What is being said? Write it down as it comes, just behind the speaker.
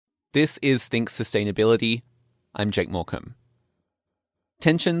This is Think Sustainability. I'm Jake Morecambe.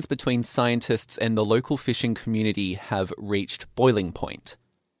 Tensions between scientists and the local fishing community have reached boiling point,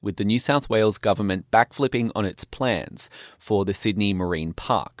 with the New South Wales government backflipping on its plans for the Sydney Marine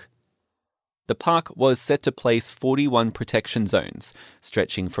Park. The park was set to place 41 protection zones,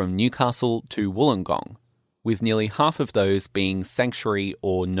 stretching from Newcastle to Wollongong, with nearly half of those being sanctuary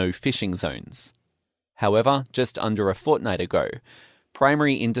or no fishing zones. However, just under a fortnight ago,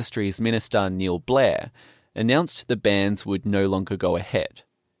 Primary Industries Minister Neil Blair announced the bans would no longer go ahead.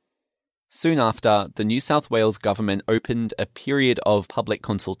 Soon after, the New South Wales government opened a period of public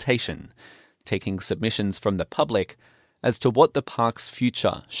consultation, taking submissions from the public as to what the park's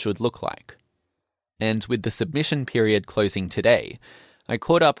future should look like. And with the submission period closing today, I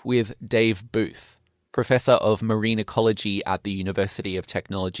caught up with Dave Booth, Professor of Marine Ecology at the University of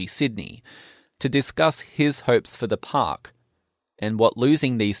Technology, Sydney, to discuss his hopes for the park and what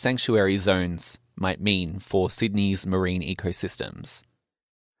losing these sanctuary zones might mean for Sydney's marine ecosystems.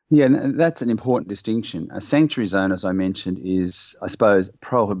 Yeah, and that's an important distinction. A sanctuary zone, as I mentioned, is, I suppose,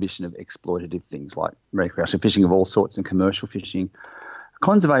 prohibition of exploitative things like recreational fishing of all sorts and commercial fishing. A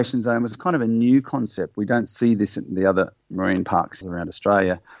conservation zone was kind of a new concept. We don't see this in the other marine parks around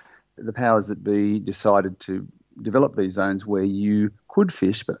Australia. The powers that be decided to develop these zones where you could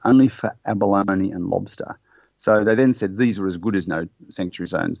fish, but only for abalone and lobster. So they then said these were as good as no sanctuary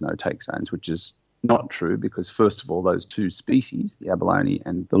zones, no take zones, which is not true because, first of all, those two species, the abalone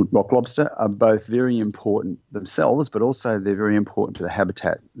and the rock lobster, are both very important themselves, but also they're very important to the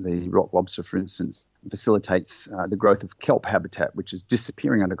habitat. The rock lobster, for instance, facilitates the growth of kelp habitat, which is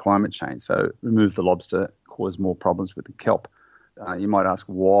disappearing under climate change. So remove the lobster, cause more problems with the kelp. You might ask,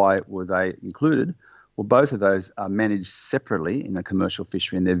 why were they included? Well, both of those are managed separately in the commercial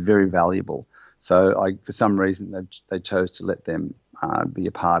fishery, and they're very valuable. So for some reason, they chose to let them be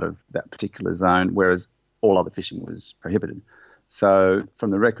a part of that particular zone, whereas all other fishing was prohibited. So from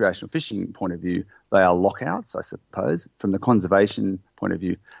the recreational fishing point of view, they are lockouts, I suppose. From the conservation point of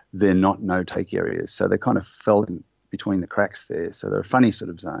view, they're not no-take areas. So they kind of fell in between the cracks there. So they're a funny sort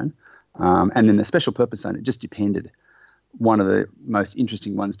of zone. And then the special purpose zone, it just depended. One of the most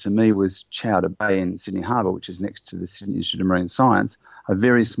interesting ones to me was Chowder Bay in Sydney Harbour, which is next to the Sydney Institute of Marine Science, a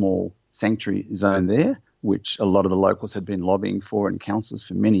very small sanctuary zone there, which a lot of the locals had been lobbying for and councils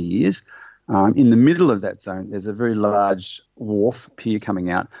for many years. In the middle of that zone, there's a very large wharf pier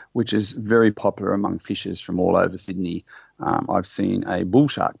coming out, which is very popular among fishers from all over Sydney. I've seen a bull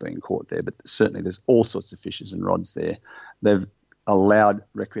shark being caught there, but certainly there's all sorts of fishers and rods there. They've allowed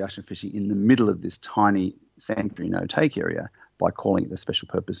recreational fishing in the middle of this tiny sanctuary no-take area by calling it the special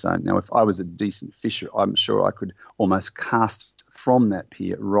purpose zone. Now, if I was a decent fisher, I'm sure I could almost cast from that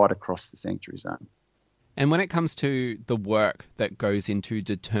pier right across the sanctuary zone. And when it comes to the work that goes into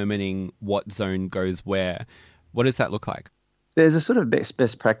determining what zone goes where, what does that look like? There's a sort of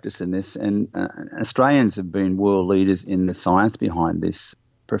best practice in this, and Australians have been world leaders in the science behind this.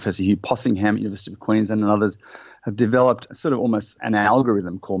 Professor Hugh Possingham at University of Queensland and others have developed sort of almost an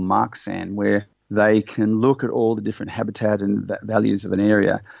algorithm called MarkSan, where they can look at all the different habitat and values of an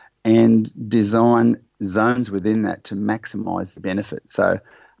area and design zones within that to maximise the benefit. So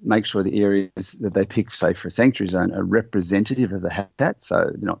make sure the areas that they pick, say, for a sanctuary zone are representative of the habitat, so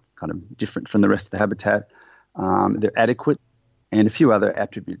they're not kind of different from the rest of the habitat. They're adequate, and a few other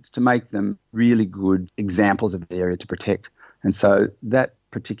attributes to make them really good examples of the area to protect. And so that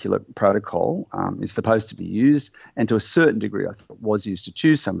particular protocol is supposed to be used, and to a certain degree I thought was used to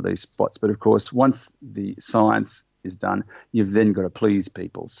choose some of these spots. But of course, once the science is done, you've then got to please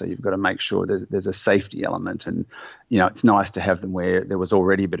people. So you've got to make sure there's a safety element, and it's nice to have them where there was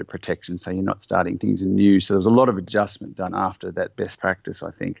already a bit of protection, so you're not starting things anew. So there was a lot of adjustment done after that best practice,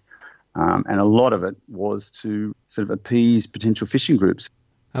 I think, and a lot of it was to sort of appease potential fishing groups.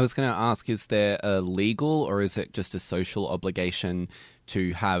 I was going to ask, is there a legal or is it just a social obligation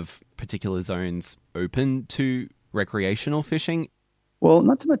to have particular zones open to recreational fishing? Well,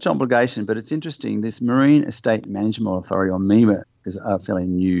 not so much obligation, but it's interesting. This Marine Estate Management Authority, or MEMA, is a fairly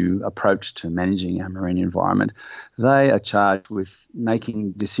new approach to managing our marine environment. They are charged with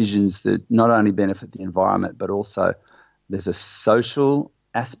making decisions that not only benefit the environment, but also there's a social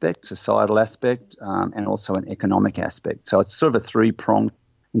aspect, societal aspect, and also an economic aspect. So it's sort of a three-pronged.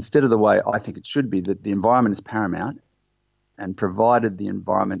 Instead of the way I think it should be, that the environment is paramount, and provided the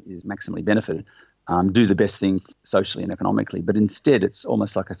environment is maximally benefited, do the best thing socially and economically. But instead, it's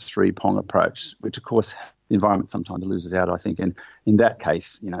almost like a three-prong approach, which, of course, the environment sometimes loses out, I think. And in that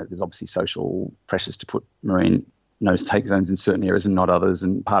case, there's obviously social pressures to put marine no-take zones in certain areas and not others.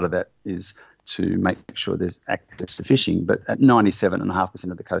 And part of that is to make sure there's access to fishing. But at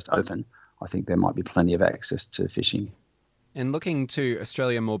 97.5% of the coast open, I think there might be plenty of access to fishing. And looking to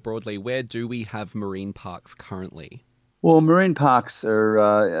Australia more broadly, where do we have marine parks currently? Well, marine parks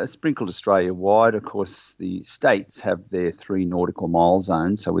are sprinkled Australia-wide. Of course, the states have their 3 nautical mile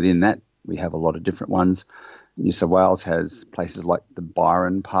zones, so within that we have a lot of different ones. New South Wales has places like the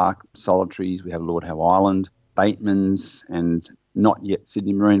Byron Park, Solitaries, we have Lord Howe Island, Bateman's, and not yet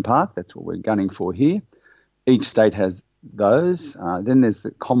Sydney Marine Park. That's what we're gunning for here. Each state has those. Then there's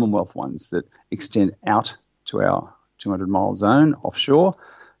the Commonwealth ones that extend out to our 200-mile zone offshore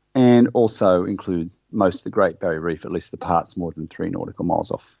and also include most of the Great Barrier Reef, at least the parts more than 3 nautical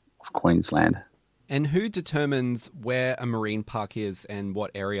miles off Queensland. And who determines where a marine park is and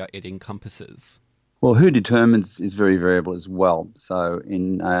what area it encompasses? Well, who determines is very variable as well. So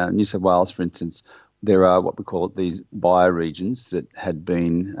in New South Wales, for instance, there are what we call these bioregions that had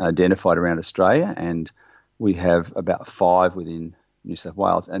been identified around Australia, and we have about 5 within New South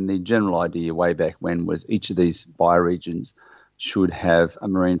Wales. And the general idea way back when was each of these bioregions should have a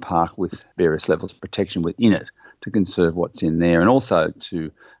marine park with various levels of protection within it to conserve what's in there, and also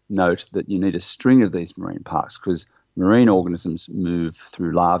to note that you need a string of these marine parks because marine organisms move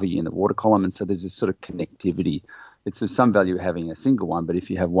through larvae in the water column, and so there's this sort of connectivity. It's of some value having a single one, but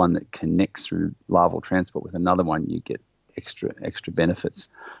if you have one that connects through larval transport with another one, you get extra benefits.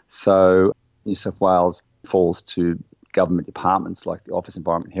 So New South Wales falls to government departments like the Office of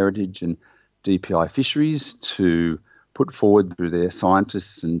Environment Heritage and DPI Fisheries to put forward through their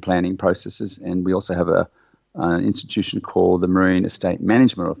scientists and planning processes. And we also have an institution called the Marine Estate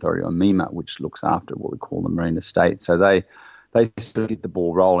Management Authority, or MEMA, which looks after what we call the marine estate. So they sort of get the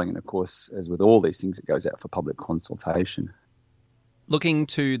ball rolling. And of course, as with all these things, it goes out for public consultation. Looking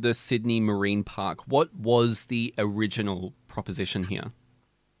to the Sydney Marine Park, what was the original proposition here?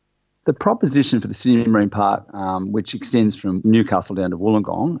 The proposition for the Sydney Marine Park, which extends from Newcastle down to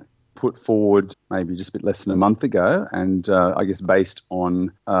Wollongong, put forward maybe just a bit less than a month ago, and I guess based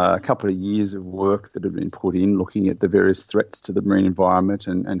on a couple of years of work that have been put in looking at the various threats to the marine environment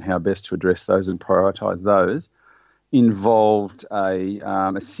and how best to address those and prioritise those, involved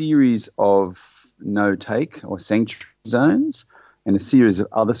a series of no-take or sanctuary zones and a series of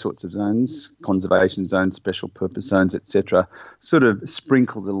other sorts of zones, conservation zones, special purpose zones, etc., sort of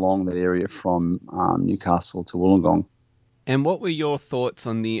sprinkled along that area from Newcastle to Wollongong. And what were your thoughts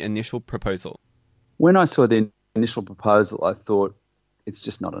on the initial proposal? When I saw the initial proposal, I thought it's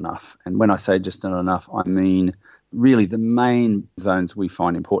just not enough. And when I say just not enough, I mean really the main zones we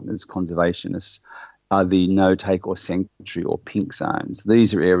find important as conservationists are the no-take or sanctuary or pink zones.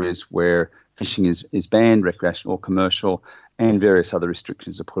 These are areas where fishing is banned, recreational or commercial, and various other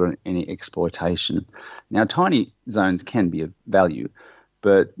restrictions are put on any exploitation. Now, tiny zones can be of value,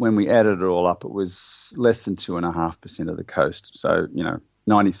 but when we added it all up, it was less than 2.5% of the coast. So,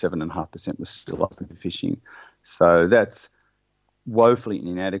 97.5% was still open to fishing. So that's woefully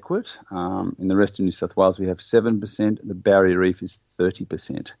inadequate. In the rest of New South Wales, we have 7%. The Barrier Reef is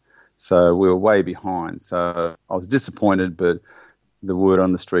 30%. So we were way behind. So I was disappointed, but the word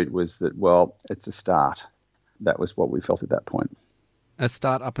on the street was that, well, it's a start. That was what we felt at that point. A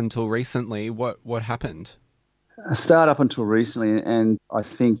start up until recently. What happened? A start up until recently, and I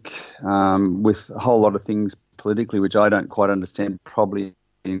think with a whole lot of things politically, which I don't quite understand, probably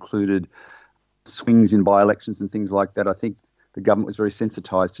included swings in by-elections and things like that. I think the government was very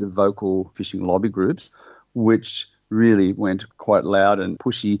sensitised to vocal fishing lobby groups, which really went quite loud and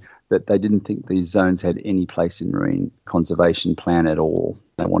pushy that they didn't think these zones had any place in marine conservation plan at all.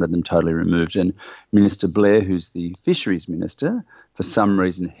 They wanted them totally removed. And Minister Blair, who's the fisheries minister, for some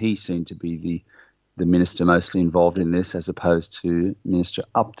reason he seemed to be the minister mostly involved in this, as opposed to Minister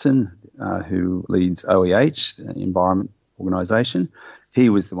Upton, who leads OEH, the Environment Organisation. He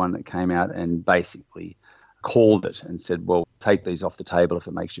was the one that came out and basically called it and said, well, take these off the table if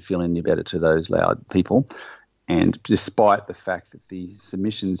it makes you feel any better to those loud people. And despite the fact that the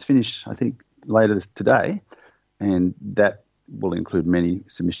submissions finish, I think, later today, and that will include many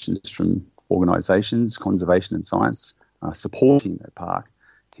submissions from organisations, conservation and science, supporting that park,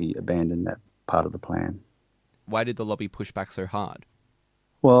 he abandoned that part of the plan. Why did the lobby push back so hard?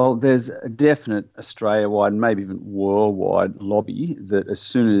 Well, there's a definite Australia-wide, maybe even worldwide lobby that as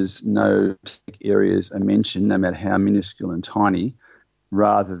soon as no-take areas are mentioned, no matter how minuscule and tiny,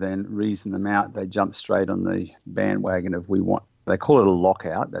 rather than reason them out, they jump straight on the bandwagon of they call it a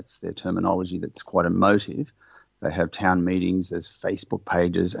lockout. That's their terminology. That's quite emotive. They have town meetings, there's Facebook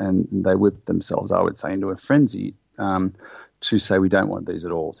pages, and they whip themselves, I would say, into a frenzy to say we don't want these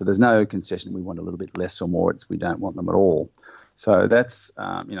at all. So there's no concession, we want a little bit less or more, it's we don't want them at all. So that's,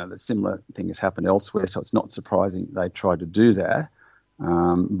 the similar thing has happened elsewhere, so it's not surprising they tried to do that.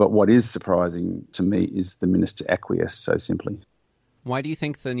 But what is surprising to me is the minister acquiesced so simply. Why do you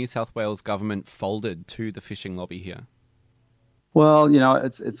think the New South Wales government folded to the fishing lobby here? Well,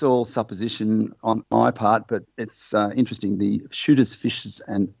 it's all supposition on my part, but it's interesting. The Shooters, Fishers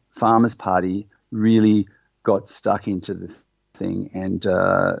and Farmers Party really got stuck into the thing, and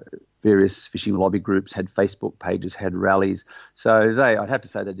various fishing lobby groups had Facebook pages, had rallies. So I'd have to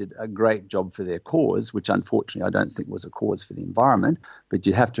say they did a great job for their cause, which unfortunately I don't think was a cause for the environment, but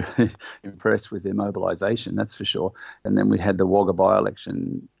you have to impress with their mobilisation, that's for sure. And then we had the Wagga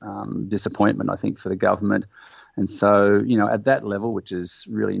by-election disappointment, I think, for the government. And so, at that level, which is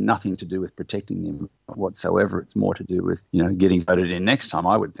really nothing to do with protecting them whatsoever, it's more to do with, getting voted in next time,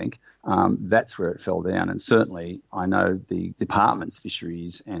 I would think, that's where it fell down. And certainly I know the departments,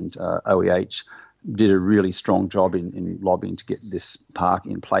 Fisheries and OEH, did a really strong job in lobbying to get this park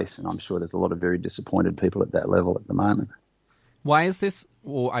in place. And I'm sure there's a lot of very disappointed people at that level at the moment. Why is this,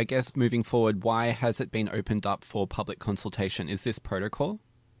 or I guess moving forward, why has it been opened up for public consultation? Is this protocol?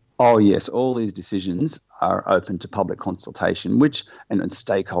 Oh, yes. All these decisions are open to public consultation, and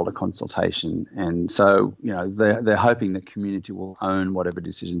stakeholder consultation. And so, they're hoping the community will own whatever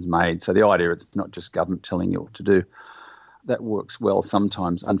decisions made. So the idea it's not just government telling you what to do. That works well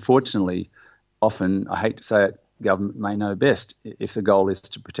sometimes. Unfortunately, often, I hate to say it, government may know best. If the goal is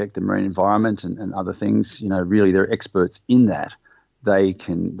to protect the marine environment and other things, really they're experts in that. They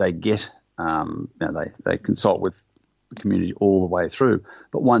consult with the community all the way through.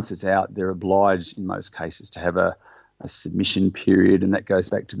 But once it's out, they're obliged in most cases to have a submission period, and that goes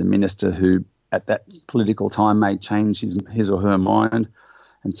back to the minister who at that political time may change his or her mind.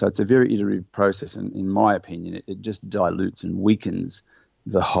 And so it's a very iterative process, and in my opinion, it just dilutes and weakens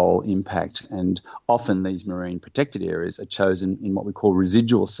the whole impact. And often these marine protected areas are chosen in what we call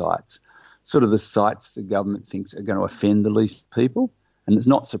residual sites, sort of the sites the government thinks are going to offend the least people. And it's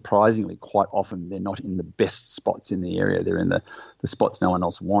not surprisingly, quite often they're not in the best spots in the area. They're in the spots no one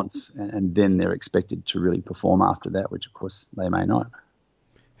else wants, and then they're expected to really perform after that, which of course they may not.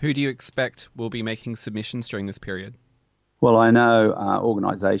 Who do you expect will be making submissions during this period? Well, I know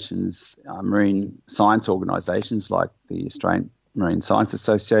organisations, marine science organisations like the Australian Marine Science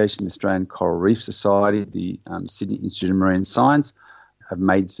Association, the Australian Coral Reef Society, the Sydney Institute of Marine Science have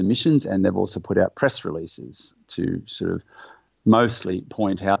made submissions, and they've also put out press releases to sort of mostly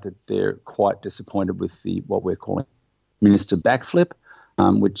point out that they're quite disappointed with what we're calling minister backflip,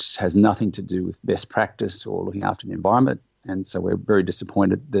 which has nothing to do with best practice or looking after the environment. And so we're very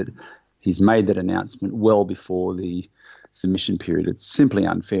disappointed that he's made that announcement well before the submission period. It's simply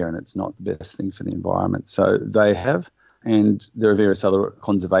unfair, and it's not the best thing for the environment. So they have, and there are various other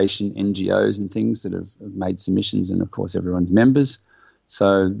conservation NGOs and things that have made submissions, and of course everyone's members.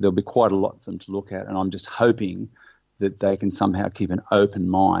 So there'll be quite a lot for them to look at, and I'm just hoping that they can somehow keep an open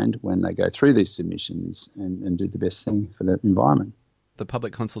mind when they go through these submissions and do the best thing for the environment. The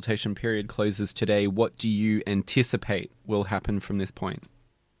public consultation period closes today. What do you anticipate will happen from this point?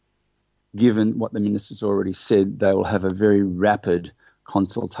 Given what the minister's already said, they will have a very rapid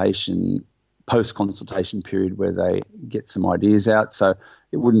consultation, post-consultation period where they get some ideas out. So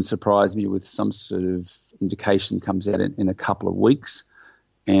it wouldn't surprise me with some sort of indication comes out in a couple of weeks.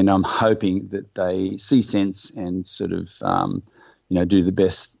 And I'm hoping that they see sense and sort of, do the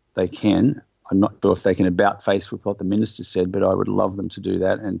best they can. I'm not sure if they can about face with what the minister said, but I would love them to do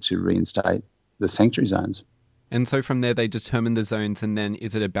that and to reinstate the sanctuary zones. And so from there, they determine the zones, and then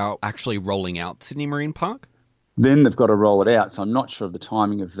is it about actually rolling out Sydney Marine Park? Then they've got to roll it out. So I'm not sure of the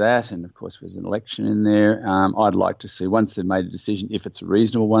timing of that. And of course, there's an election in there. I'd like to see, once they've made a decision, if it's a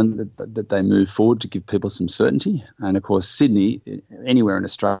reasonable one, that they move forward to give people some certainty. And of course, Sydney, anywhere in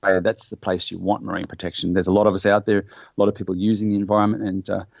Australia, that's the place you want marine protection. There's a lot of us out there, a lot of people using the environment,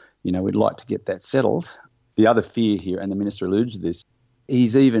 and, we'd like to get that settled. The other fear here, and the minister alluded to this,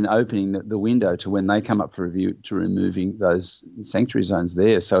 he's even opening the window to when they come up for review to removing those sanctuary zones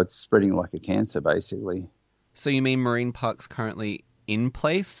there. So it's spreading like a cancer, basically. So you mean marine parks currently in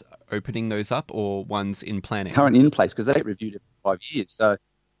place, opening those up, or ones in planning? Current in place, because they get reviewed every 5 years.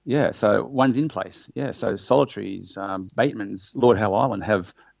 So one's in place. Yeah, so Solitaries, Batemans, Lord Howe Island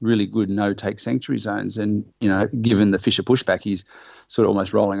have really good no-take sanctuary zones. And, given the Fisher pushback, he's sort of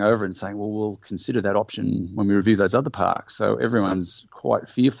almost rolling over and saying, well, we'll consider that option when we review those other parks. So everyone's quite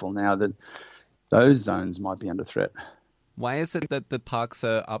fearful now that those zones might be under threat. Why is it that the parks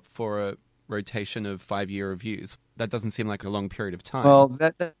are up for a rotation of 5-year reviews? That doesn't seem like a long period of time. Well,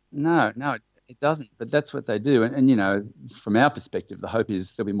 no. It doesn't, but that's what they do. And from our perspective, the hope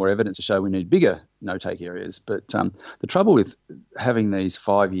is there'll be more evidence to show we need bigger no-take areas. But the trouble with having these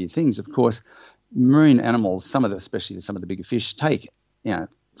 5-year things, of course, marine animals, especially some of the bigger fish, take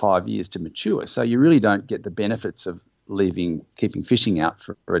 5 years to mature. So you really don't get the benefits of keeping fishing out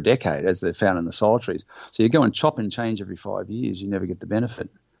for a decade, as they're found in the solitaries. So you go and chop and change every 5 years, you never get the benefit.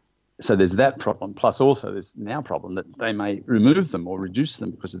 So there's that problem. Plus also there's now a problem that they may remove them or reduce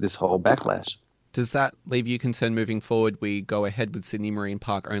them because of this whole backlash. Does that leave you concerned moving forward? We go ahead with Sydney Marine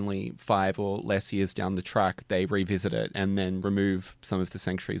Park only 5 or less years down the track, they revisit it and then remove some of the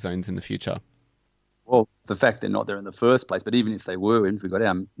sanctuary zones in the future? Well, the fact they're not there in the first place, but even if they were, if we got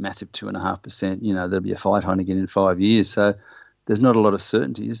our massive 2.5%, there'll be a fight on again in 5 years. So there's not a lot of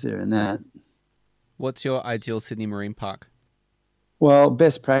certainty, is there, in that? What's your ideal Sydney Marine Park? Well,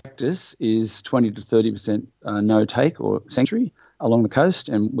 best practice is 20 to 30% no-take or sanctuary along the coast,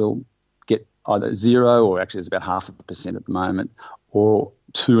 and we'll get either 0, or actually there's about 0.5% at the moment, or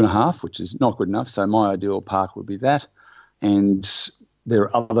 2.5%, which is not good enough. So my ideal park would be that. And there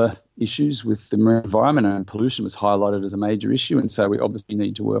are other issues with the marine environment, and pollution was highlighted as a major issue, and so we obviously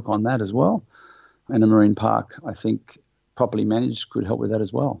need to work on that as well. And a marine park, I think, properly managed could help with that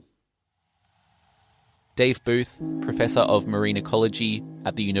as well. Dave Booth, Professor of Marine Ecology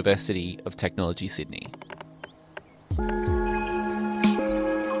at the University of Technology, Sydney.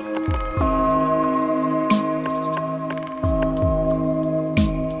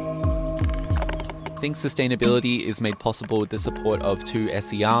 Think Sustainability is made possible with the support of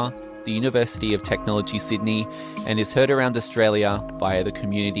 2SER, the University of Technology, Sydney, and is heard around Australia via the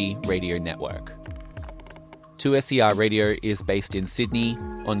Community Radio Network. 2SER Radio is based in Sydney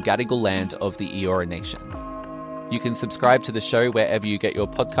on Gadigal land of the Eora Nation. You can subscribe to the show wherever you get your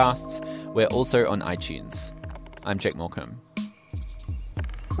podcasts. We're also on iTunes. I'm Jake Morecambe.